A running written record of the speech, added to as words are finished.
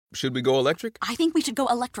should we go electric? I think we should go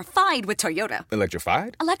electrified with Toyota.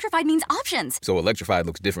 Electrified? Electrified means options. So electrified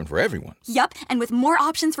looks different for everyone. Yup, and with more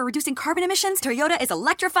options for reducing carbon emissions, Toyota is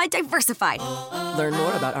electrified diversified. Learn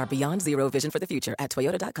more about our Beyond Zero vision for the future at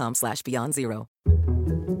toyota.com/Beyond Zero.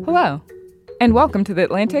 Hello, and welcome to The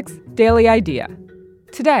Atlantic's Daily Idea.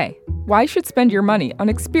 Today, why you should spend your money on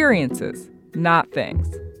experiences, not things.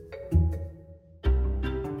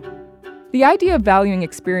 The idea of valuing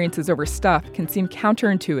experiences over stuff can seem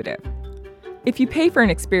counterintuitive. If you pay for an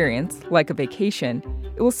experience, like a vacation,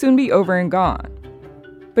 it will soon be over and gone.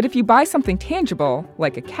 But if you buy something tangible,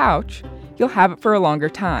 like a couch, you'll have it for a longer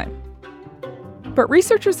time. But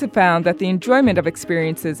researchers have found that the enjoyment of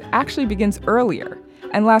experiences actually begins earlier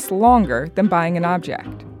and lasts longer than buying an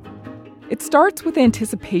object. It starts with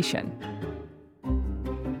anticipation.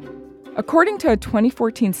 According to a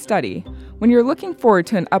 2014 study, when you're looking forward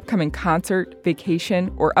to an upcoming concert,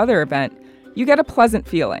 vacation, or other event, you get a pleasant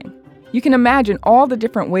feeling. You can imagine all the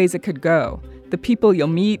different ways it could go, the people you'll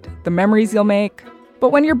meet, the memories you'll make.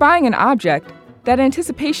 But when you're buying an object, that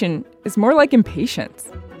anticipation is more like impatience.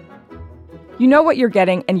 You know what you're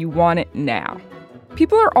getting and you want it now.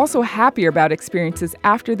 People are also happier about experiences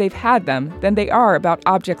after they've had them than they are about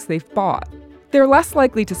objects they've bought. They're less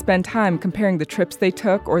likely to spend time comparing the trips they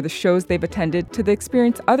took or the shows they've attended to the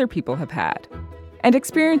experience other people have had. And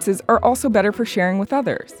experiences are also better for sharing with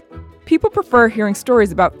others. People prefer hearing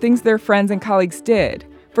stories about things their friends and colleagues did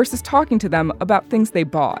versus talking to them about things they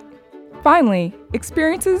bought. Finally,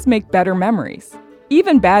 experiences make better memories.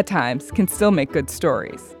 Even bad times can still make good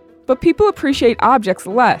stories. But people appreciate objects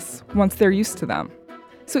less once they're used to them.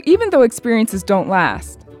 So even though experiences don't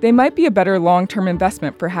last, they might be a better long-term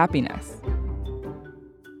investment for happiness.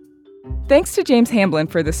 Thanks to James Hamblin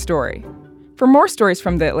for this story. For more stories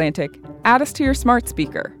from The Atlantic, add us to your smart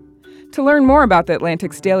speaker. To learn more about The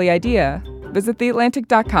Atlantic's Daily Idea, visit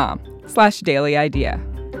theatlantic.com/dailyidea.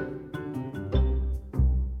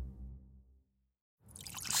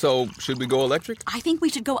 So, should we go electric? I think we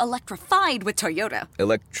should go electrified with Toyota.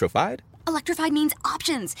 Electrified? Electrified means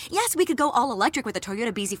options. Yes, we could go all electric with a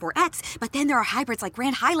Toyota BZ4X, but then there are hybrids like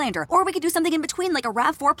Grand Highlander, or we could do something in between like a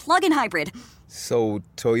RAV4 plug-in hybrid. So,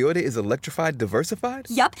 Toyota is electrified diversified?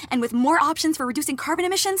 Yup, and with more options for reducing carbon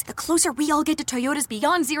emissions, the closer we all get to Toyota's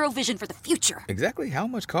Beyond Zero vision for the future. Exactly how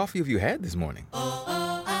much coffee have you had this morning?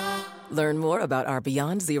 Learn more about our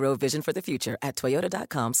Beyond Zero vision for the future at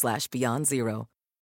toyota.com/Beyond Zero.